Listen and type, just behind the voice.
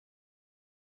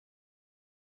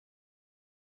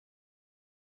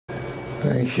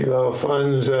Thank you,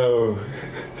 Alfonso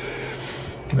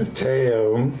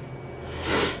Mateo,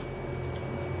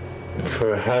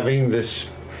 for having this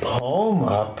poem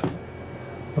up,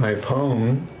 my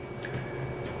poem,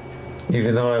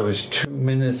 even though I was 2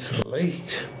 minutes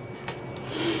late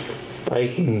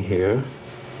biking here.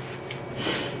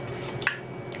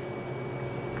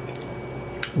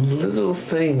 Little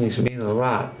things mean a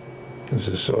lot. There's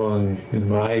a song in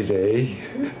my day.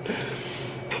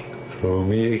 Throw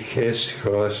me a kiss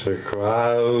across a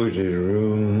crowded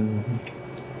room.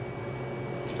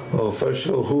 Well, first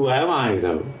of all, who am I,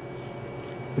 though?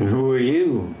 And who are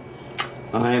you?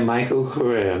 I am Michael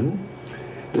Koran.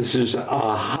 This is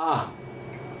AHA,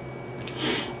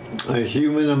 a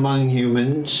human among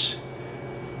humans.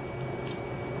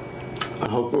 I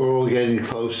hope we're all getting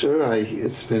closer.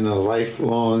 It's been a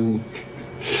lifelong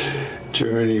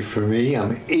journey for me.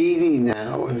 I'm 80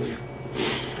 now and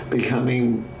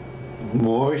becoming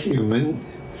more human.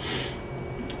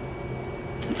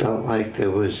 Felt like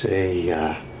there was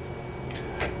a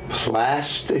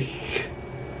plastic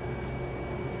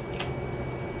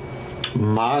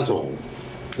model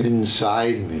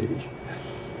inside me.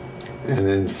 And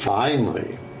then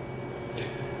finally,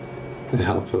 with the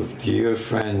help of dear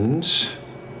friends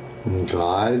and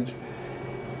God,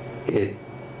 did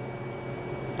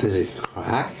it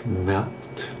crack,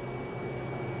 melt?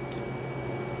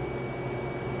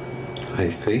 I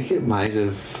think it might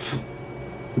have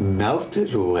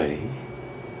melted away.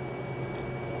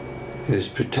 It's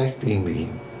protecting me.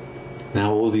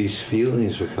 Now all these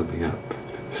feelings were coming up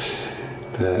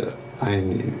that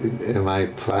in my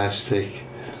plastic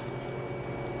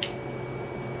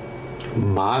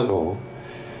model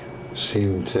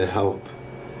seemed to help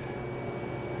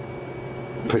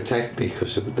protect me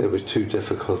because they were too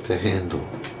difficult to handle.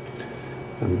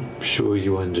 I'm sure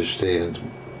you understand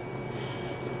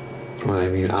what I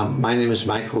mean. My name is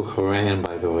Michael Koran,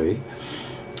 by the way.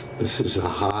 This is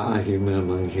AHA, a human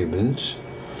among humans.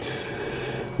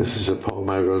 This is a poem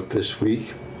I wrote this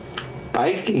week.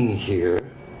 Biking here,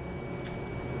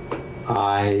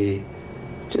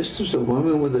 just as a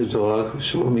woman with a dog who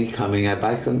saw me coming, I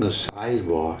biked on the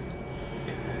sidewalk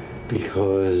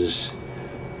because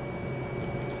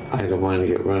I don't want to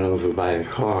get run over by a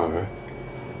car.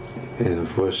 And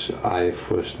of course,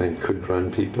 then could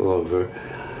run people over,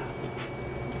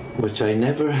 which I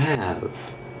never have.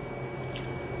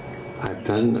 I've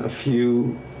done a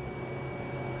few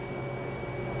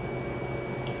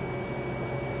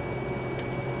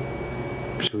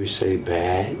should we say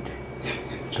bad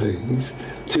things.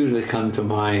 Two that come to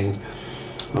mind.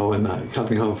 When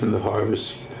coming home from the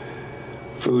Harvest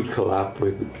Food Co-op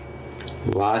with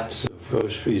lots of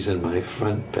groceries in my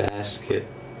front basket,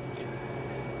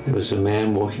 there was a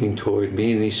man walking toward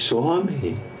me and he saw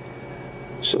me.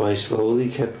 So I slowly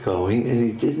kept going and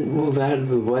he didn't move out of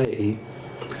the way,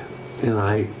 and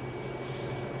I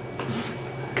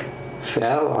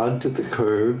fell onto the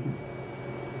curb,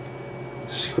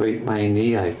 scraped my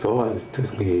knee. I thought it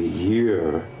took me a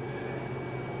year,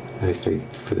 I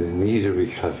think, for the knee to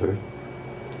recover.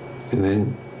 And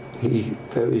then he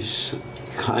very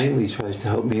kindly tries to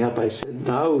help me up. I said,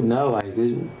 no, I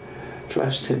didn't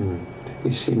trust him.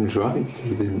 He seemed drunk.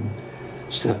 He didn't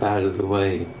step out of the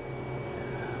way.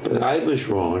 But I was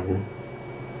wrong.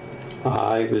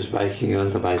 I was biking on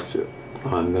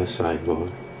the sidewalk.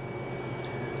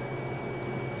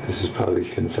 This is probably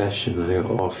confession I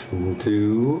often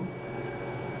do.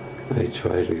 I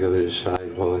try to go to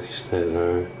sidewalks that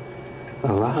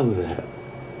allow that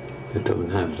don't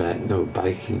have that no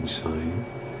biking sign.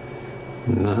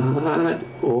 Not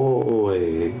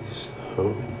always,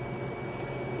 though.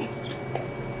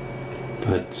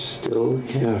 But still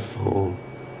careful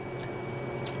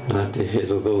not to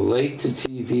hit. Although late to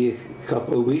TV a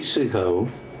couple of weeks ago,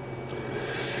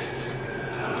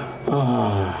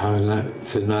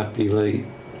 to not be late,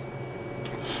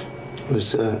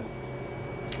 was an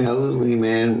elderly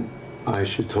man, I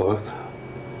should talk,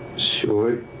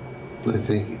 short, I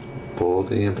think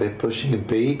balding a bit, pushing a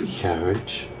baby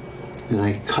carriage, and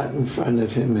I cut in front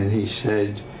of him and he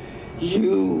said,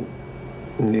 "You,"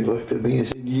 and he looked at me and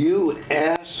said, "You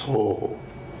asshole."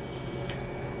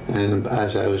 And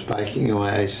as I was biking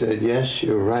away, I said, "Yes,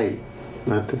 you're right."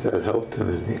 Not that helped him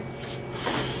any.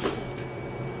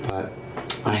 But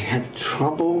I have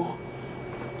trouble,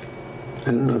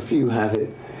 I don't know if you have it,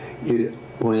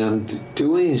 when I'm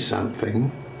doing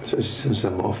something, so since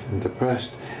I'm often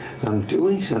depressed, if I'm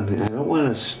doing something, I don't want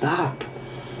to stop.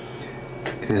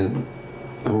 And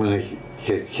I'm going to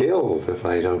get killed if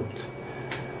I don't.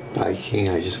 Biking,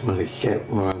 I just want to get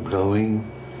where I'm going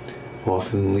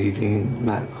often leaving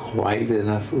not quite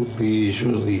enough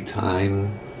leisurely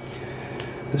time.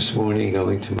 This morning,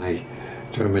 going to my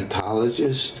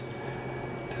dermatologist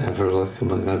to have her look,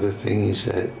 among other things,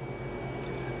 at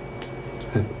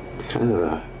a kind of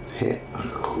a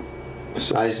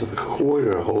size of a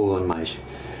quarter hole in my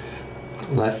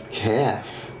left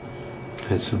calf.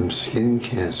 Had some skin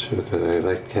cancer that I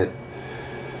let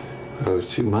grow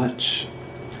too much.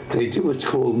 They do what's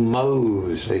called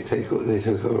Mohs. They take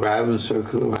a round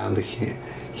circle around the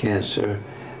cancer,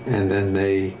 and then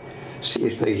they see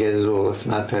if they get it all. If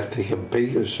not, they have to take a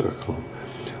bigger circle,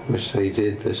 which they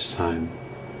did this time.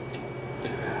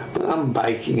 But I'm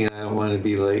biking and I don't want to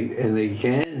be late. And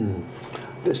again,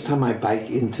 this time I bike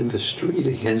into the street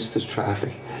against the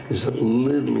traffic. There's a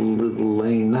little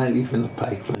lane, not even a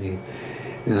bike lane,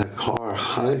 and a car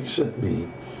honks at me,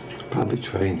 probably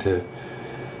trying to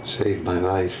save my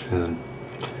life. And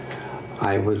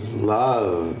I would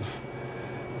love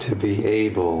to be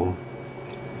able,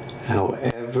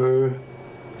 however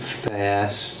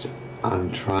fast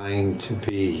I'm trying to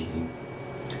be,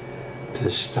 to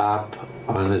stop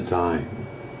on a dime.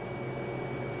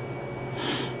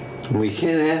 We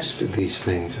can't ask for these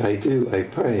things. I do. I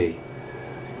pray.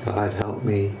 God, help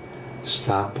me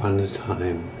stop on a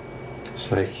dime.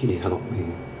 Psyche, help me.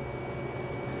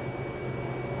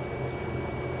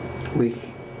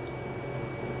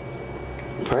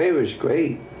 Prayer is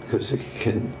great because it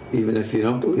can, even if you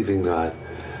don't believe in God,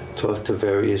 talk to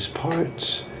various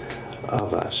parts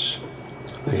of us.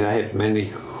 Like I had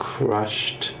many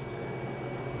crushed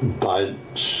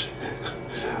buds.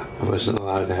 I wasn't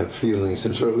allowed to have feelings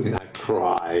and certainly not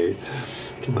cry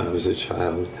when I was a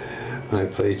child. When I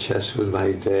played chess with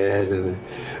my dad and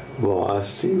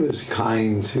lost, he was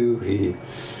kind too.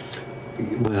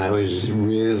 When I was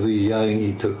really young,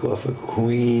 he took off a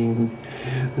queen,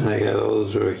 and I got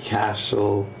older, a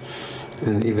castle.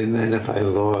 And even then, if I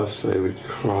lost, I would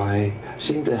cry. I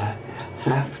seemed to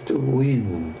have to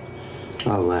win,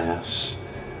 alas.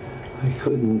 I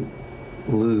couldn't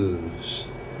lose.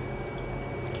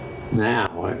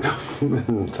 Now I'm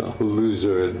a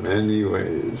loser in many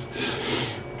ways.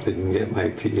 Didn't get my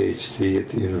PhD at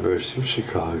the University of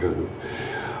Chicago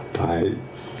by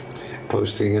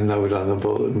posting a note on the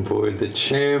bulletin board. The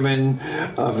chairman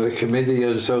of the Committee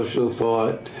on Social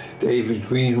Thought, David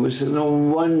Green, who was a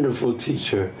wonderful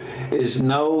teacher, is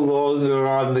no longer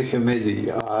on the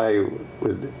committee. I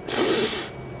would,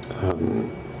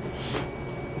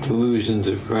 delusions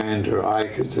of grandeur, I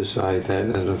could decide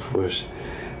that, and of course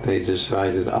they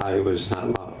decided I was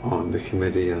not on the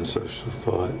Committee on Social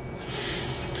Thought.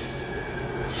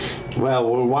 Well,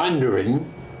 we're wandering,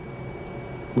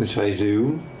 which I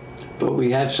do, but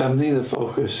we have something to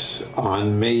focus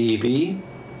on, maybe.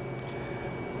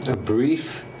 A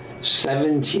brief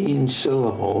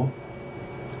 17-syllable,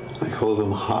 I call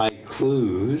them high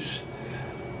clues.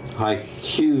 High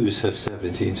cues have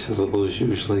 17 syllables,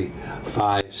 usually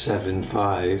 5, 7,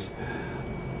 5.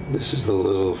 This is a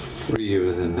little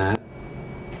freer than that.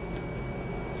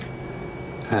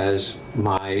 As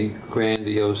my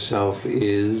grandiose self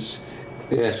is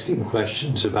asking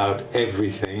questions about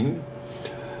everything.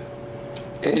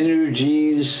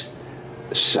 Energy's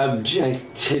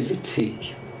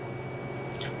subjectivity.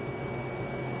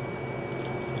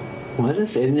 What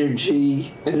if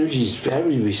energy's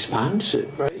very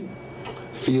responsive, right?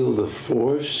 Feel the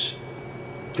force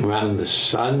around the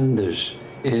sun. There's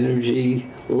energy,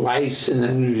 lights and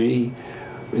energy.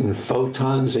 In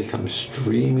photons, they come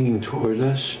streaming toward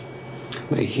us,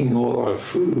 making all our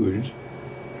food.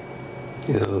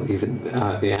 You know, even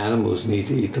the animals need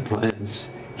to eat the plants,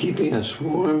 keeping us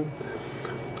warm.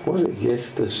 What a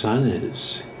gift the sun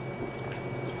is.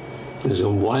 There's a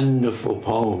wonderful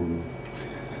poem,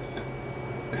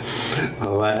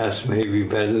 alas, maybe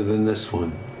better than this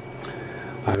one,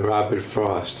 by Robert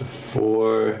Frost, a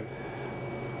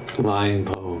 4-line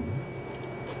poem.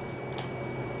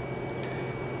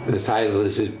 The title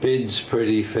is It Bids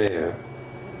Pretty Fair.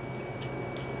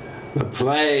 The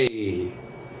play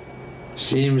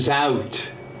seems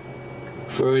out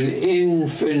for an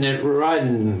infinite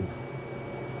run.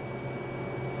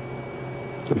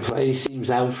 The play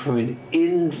seems out for an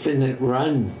infinite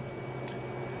run.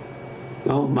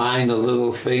 Don't mind a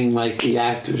little thing like the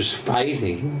actors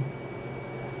fighting.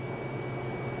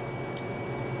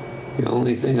 The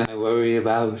only thing I worry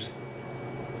about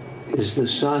is the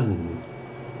sun.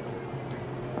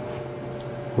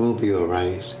 We'll be all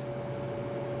right.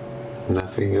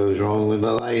 Nothing goes wrong with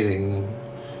the lighting.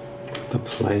 The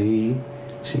play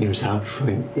seems out for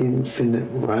an infinite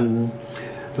run.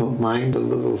 Don't mind a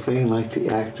little thing like the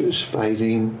actors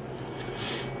fighting.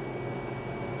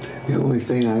 The only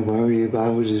thing I worry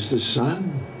about is the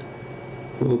sun.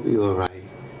 We'll be all right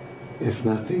if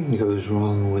nothing goes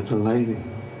wrong with the lighting.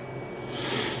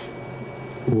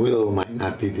 Will might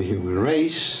not be the human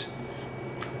race,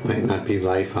 might not be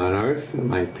life on Earth, it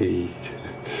might be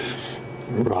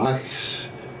rocks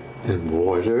and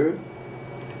water.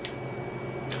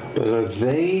 But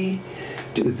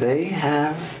do they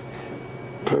have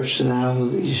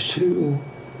personalities too?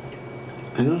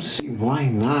 I don't see why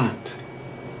not.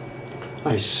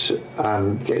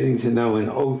 I'm getting to know an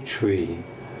oak tree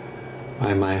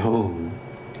by my home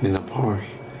in a park.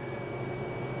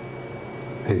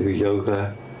 I do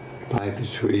yoga by the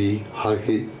tree, hug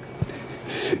it,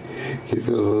 give it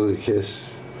a little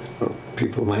kiss. Well,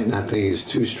 people might not think it's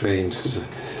too strange because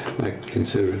I might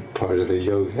consider it part of a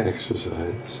yoga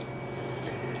exercise.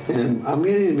 And I'm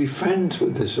getting to be friends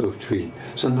with this oak tree.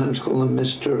 Sometimes call him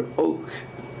Mr. Oak.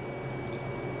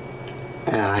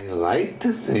 And I like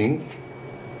to think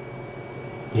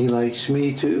he likes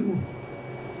me too.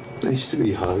 Nice to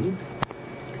be hugged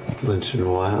once in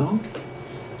a while.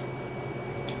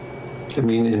 I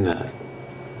mean, in the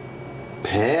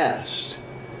past,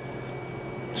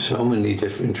 so many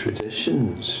different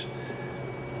traditions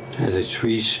had a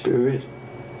tree spirit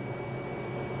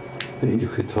that you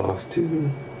could talk to,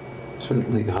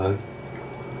 certainly hug.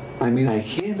 I mean, I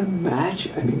can't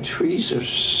imagine. I mean, trees are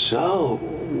so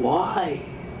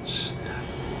wise,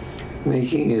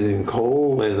 making it in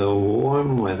cold weather,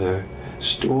 warm weather,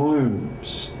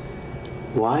 storms,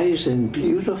 wise and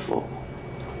beautiful.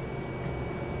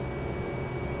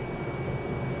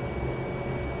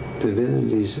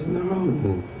 Divinities in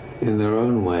their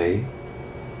own way.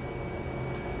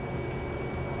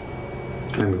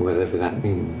 I mean, whatever that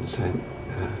means. I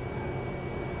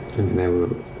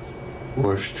mean,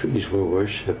 trees were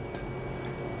worshipped.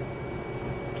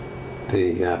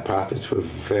 The prophets were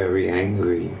very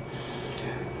angry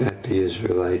at the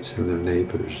Israelites and their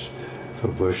neighbors for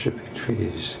worshipping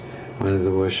trees. Wanted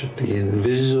to worship the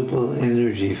invisible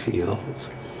energy field,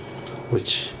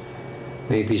 which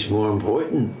maybe is more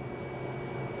important.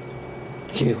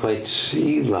 Can't quite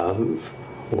see love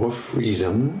or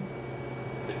freedom.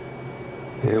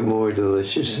 They're more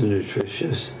delicious and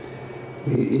nutritious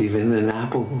even than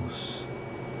apples.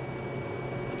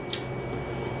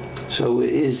 So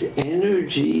is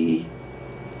energy,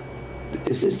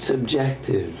 is it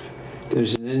subjective?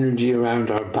 There's an energy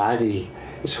around our body.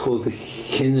 It's called the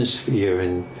kinesphere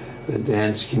in the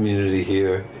dance community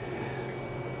here.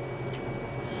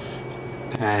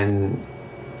 And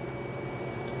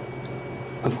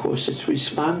of course it's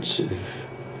responsive.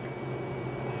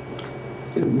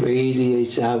 It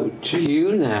radiates out to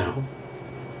you now.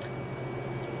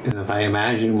 And if I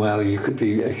imagine, well, I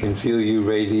can feel you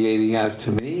radiating out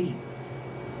to me.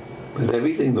 With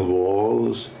everything, the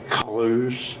walls,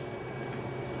 colors.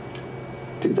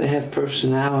 Do they have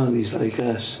personalities like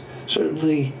us?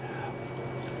 Certainly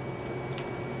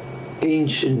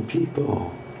ancient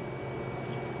people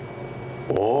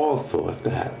all thought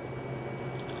that.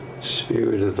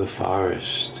 Spirit of the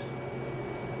forest,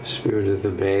 spirit of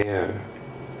the bear.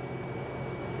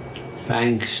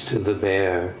 Thanks to the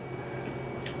bear,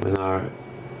 when our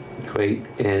great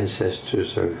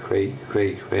ancestors or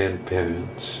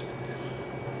great-great-grandparents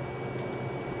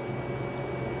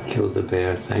killed the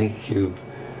bear, thank you,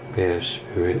 bear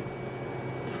spirit,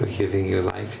 for giving your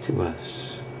life to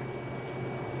us.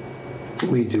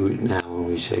 We do it now when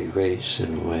we say grace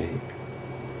in a way.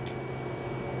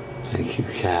 Thank you,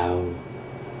 cow,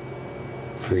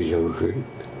 for yogurt.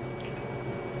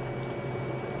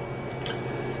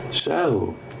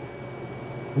 So,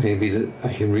 maybe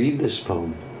I can read this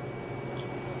poem.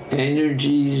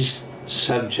 Energy's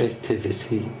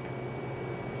subjectivity.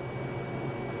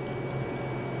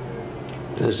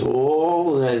 Does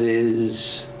all that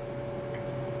is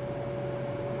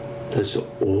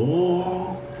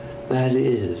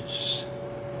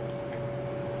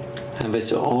have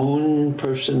its own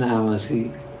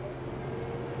personality,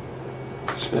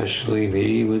 especially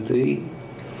me with thee?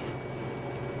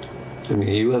 I mean,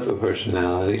 you have a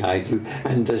personality, I do.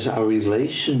 And does our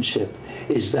relationship,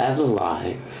 is that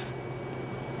alive?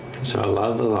 Is our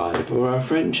love alive? Or our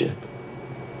friendship?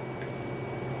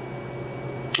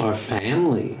 Our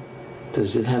family,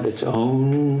 does it have its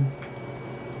own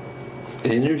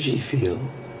energy field?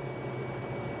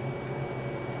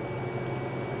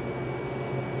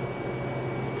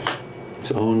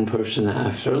 Its own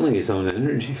personality, certainly its own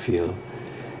energy field,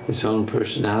 its own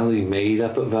personality made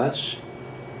up of us?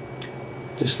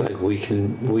 Just like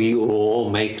we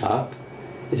all make up.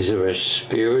 Is there a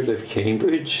spirit of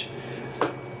Cambridge?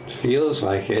 Feels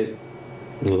like it.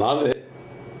 Love it.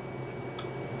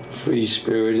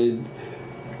 free-spirited,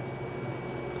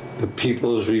 the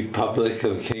People's Republic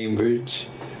of Cambridge.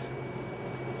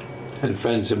 And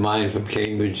friends of mine from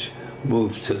Cambridge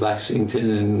moved to Lexington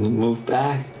and moved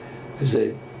back because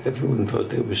everyone thought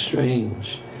they were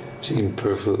strange. Seemed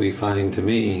perfectly fine to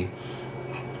me.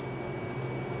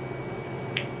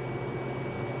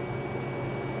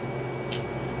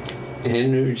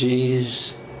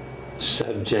 Energy's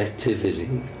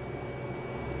subjectivity.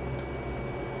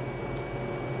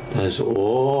 Does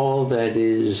all that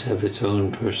is have its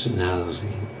own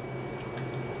personality?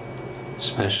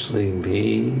 Especially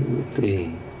me with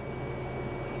thee.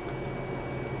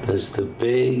 Does the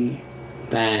Big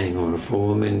Bang, or if a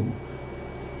woman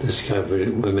discovered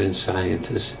it, women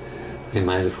scientists, they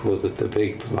might have called it the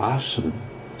Big Blossom,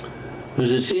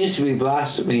 because it seems to be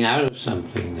blossoming out of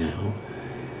something now.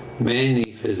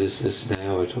 Many physicists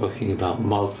now are talking about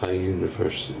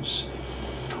multi-universes,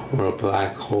 or a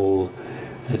black hole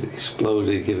has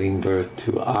exploded, giving birth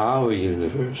to our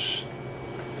universe.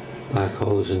 Black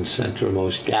holes in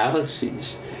centermost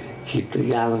galaxies keep the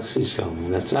galaxies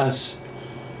going. That's us.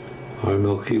 Our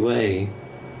Milky Way.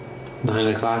 9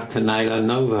 o'clock tonight on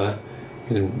Nova,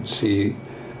 you can see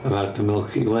about the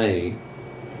Milky Way.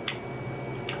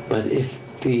 But if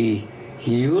the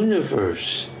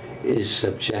universe is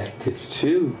subjective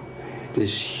to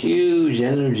this huge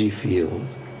energy field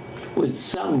with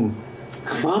some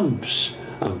clumps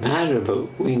of matter,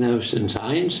 but we know since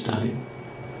Einstein,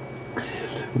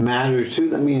 matter too,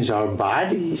 that means our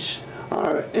bodies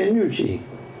are energy.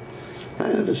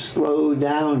 Kind of slow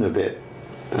down a bit,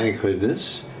 thank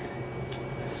goodness.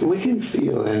 We can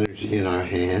feel energy in our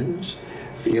hands,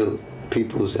 feel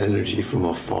people's energy from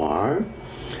afar,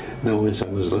 know when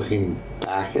someone's looking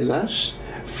back at us,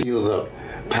 feel the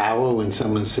power when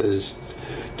someone says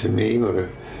to me,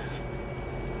 or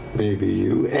maybe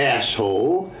you,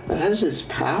 asshole. That has its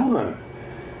power.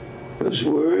 Those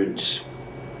words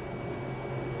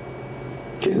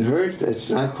can hurt.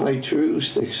 That's not quite true.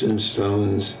 Sticks and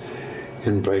stones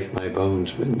can break my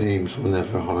bones, but names will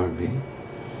never harm me.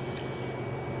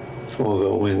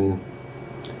 Although when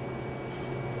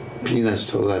Peanuts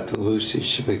told that to Lucy,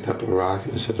 she picked up a rock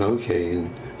and said, okay,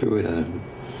 and threw it at him.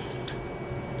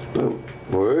 But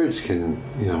words can,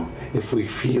 if we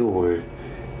feel we're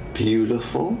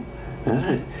beautiful,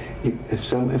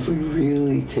 if we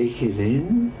really take it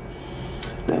in,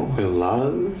 that we're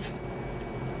loved,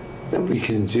 that we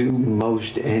can do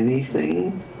most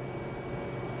anything,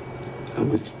 I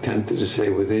was tempted to say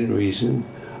within reason,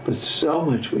 but so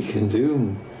much we can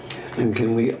do. And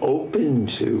can we open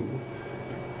to,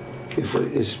 if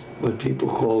it is what people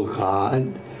call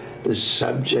God, the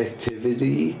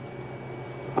subjectivity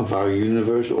of our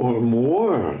universe, or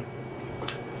more?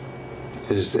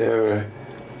 Is there,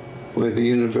 where the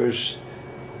universe,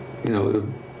 the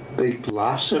big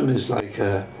blossom is like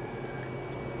a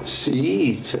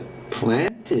seed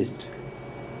planted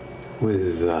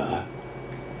with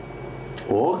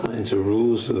all kinds of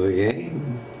rules of the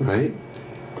game, right?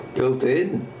 Built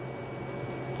in.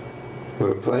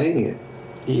 We're playing it.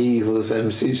 E equals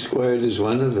mc squared is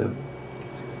one of them.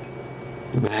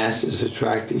 Masses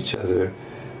attract each other,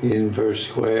 the inverse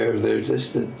square of their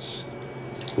distance.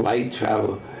 Light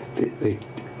travel,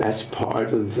 that's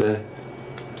part of the,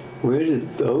 where did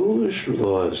those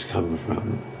laws come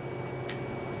from?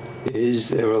 Is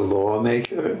there a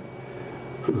lawmaker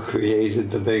who created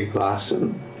the big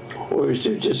blossom? Or is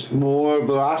there just more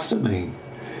blossoming?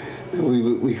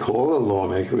 We call a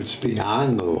lawmaker, it's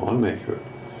beyond the lawmaker.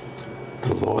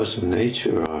 The laws of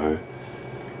nature are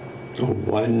a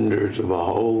wonder to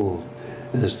behold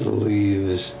as the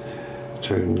leaves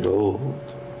turn gold.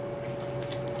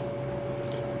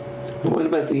 What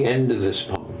about the end of this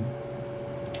poem?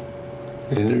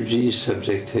 Energy,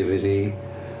 subjectivity,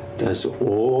 does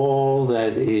all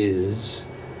that is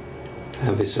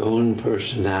have its own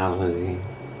personality,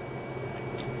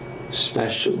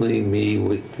 especially me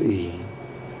with thee?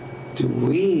 Do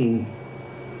we,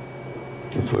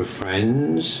 if we're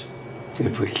friends,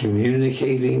 if we're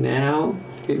communicating now,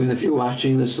 even if you're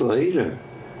watching this later,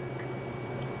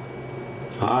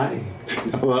 hi,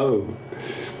 hello.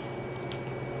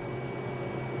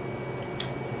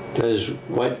 Does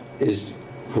what is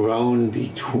grown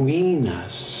between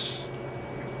us,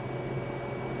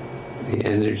 the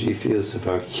energy fields of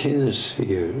our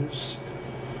kinespheres,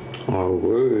 our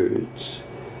words,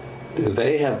 do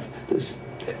they have this?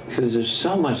 Because there's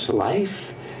so much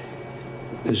life.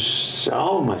 There's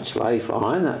so much life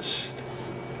on us.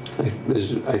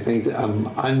 I think I'm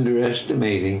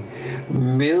underestimating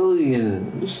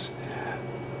millions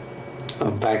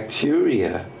of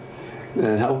bacteria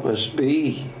that help us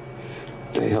be.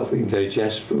 They're helping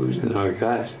digest food in our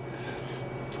gut.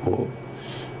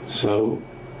 So,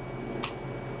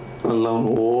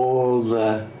 along all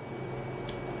the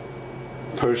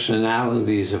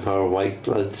personalities of our white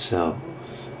blood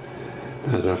cells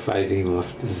that are fighting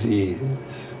off disease,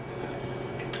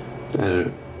 that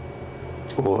are,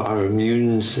 or our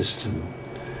immune system.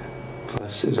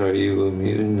 Blessed are you,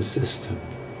 immune system,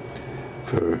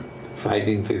 for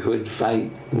fighting the good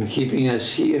fight and keeping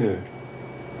us here.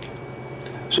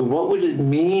 So what would it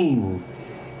mean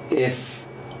if,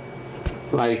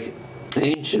 like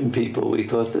ancient people, we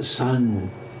thought the sun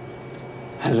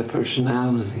had a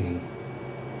personality?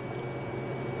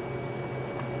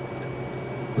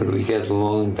 Would we get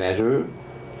along better?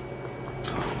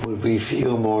 Would we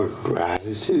feel more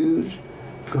gratitude,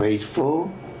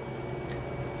 grateful?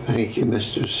 Thank you,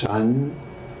 Mr. Sun,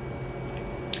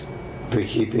 for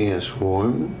keeping us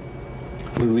warm.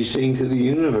 Would we sing to the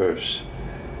universe?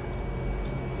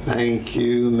 Thank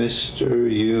you,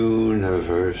 Mr.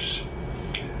 Universe.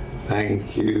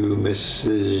 Thank you,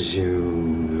 Mrs.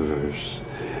 Universe.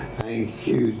 Thank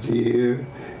you, dear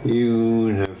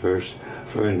universe,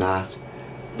 for not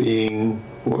being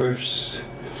worse.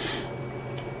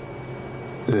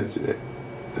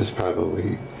 That's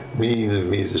probably mean of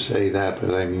me to say that,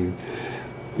 but I mean,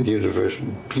 the universe,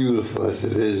 beautiful as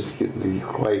it is, can be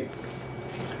quite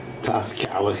tough.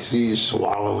 Galaxies,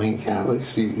 swallowing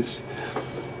galaxies.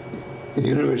 The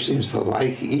universe seems to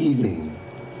like eating.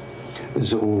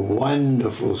 There's a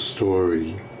wonderful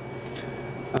story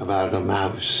about a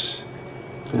mouse,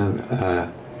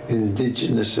 an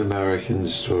indigenous American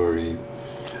story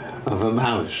of a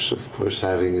mouse, of course,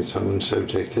 having its own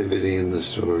subjectivity in the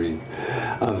story,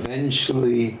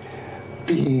 eventually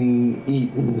being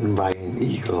eaten by an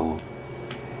eagle.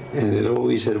 And it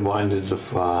always had wanted to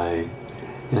fly,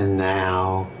 and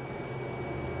now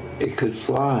it could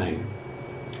fly.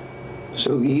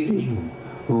 So eating,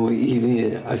 when we're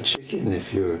eating a chicken,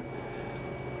 if you're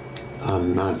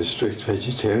not a strict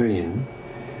vegetarian,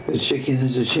 the chicken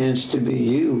has a chance to be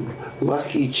you.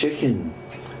 Lucky chicken.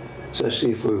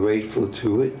 Especially if we're grateful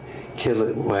to it. Kill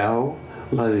it well.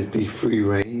 Let it be free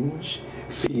range.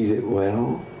 Feed it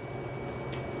well.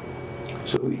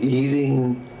 So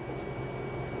eating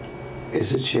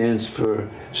is a chance for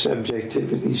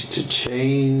subjectivities to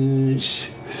change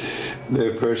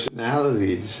their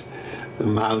personalities. The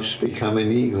mouse become an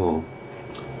eagle.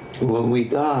 When we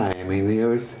die, I mean, the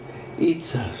earth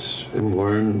eats us, and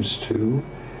worms too,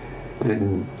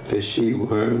 and fish eat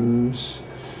worms.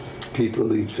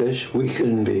 People eat fish. We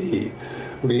can be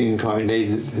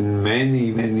reincarnated in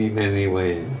many, many, many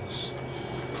ways.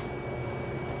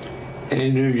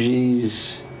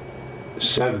 Energy's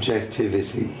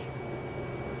subjectivity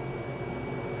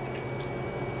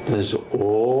does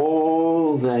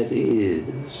all that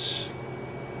is,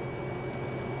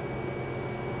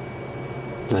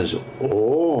 does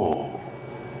all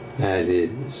that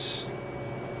is,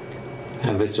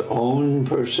 have its own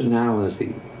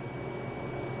personality,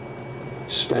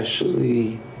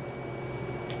 especially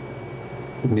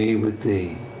me with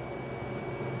thee.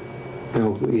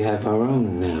 We have our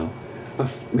own now,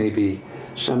 maybe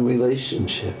some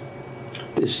relationship,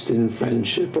 distant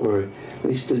friendship, or at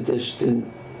least a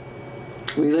distant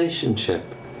relationship.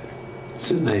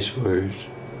 It's a nice word.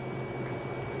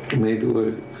 Maybe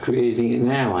we're creating it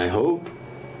now, I hope.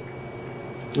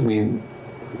 I mean,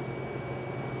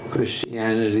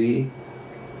 Christianity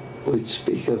would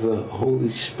speak of a Holy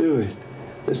Spirit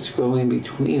that's growing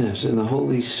between us, and the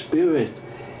Holy Spirit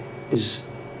is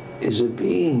a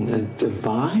being, a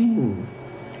divine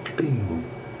being.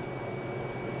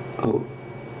 Oh,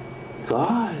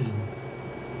 God.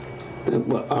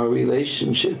 Our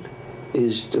relationship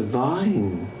is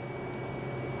divine.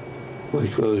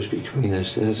 What grows between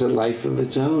us. It has a life of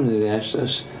its own. It asks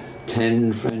us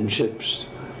 10 friendships.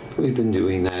 We've been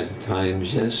doing that at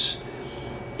times, yes.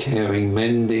 Caring,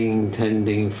 mending,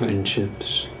 tending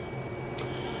friendships.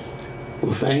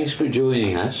 Well, thanks for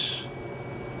joining us.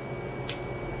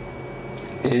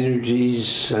 Energy's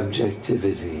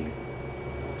subjectivity.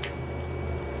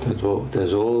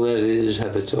 Does all that is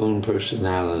have its own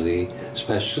personality,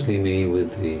 especially me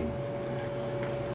with thee.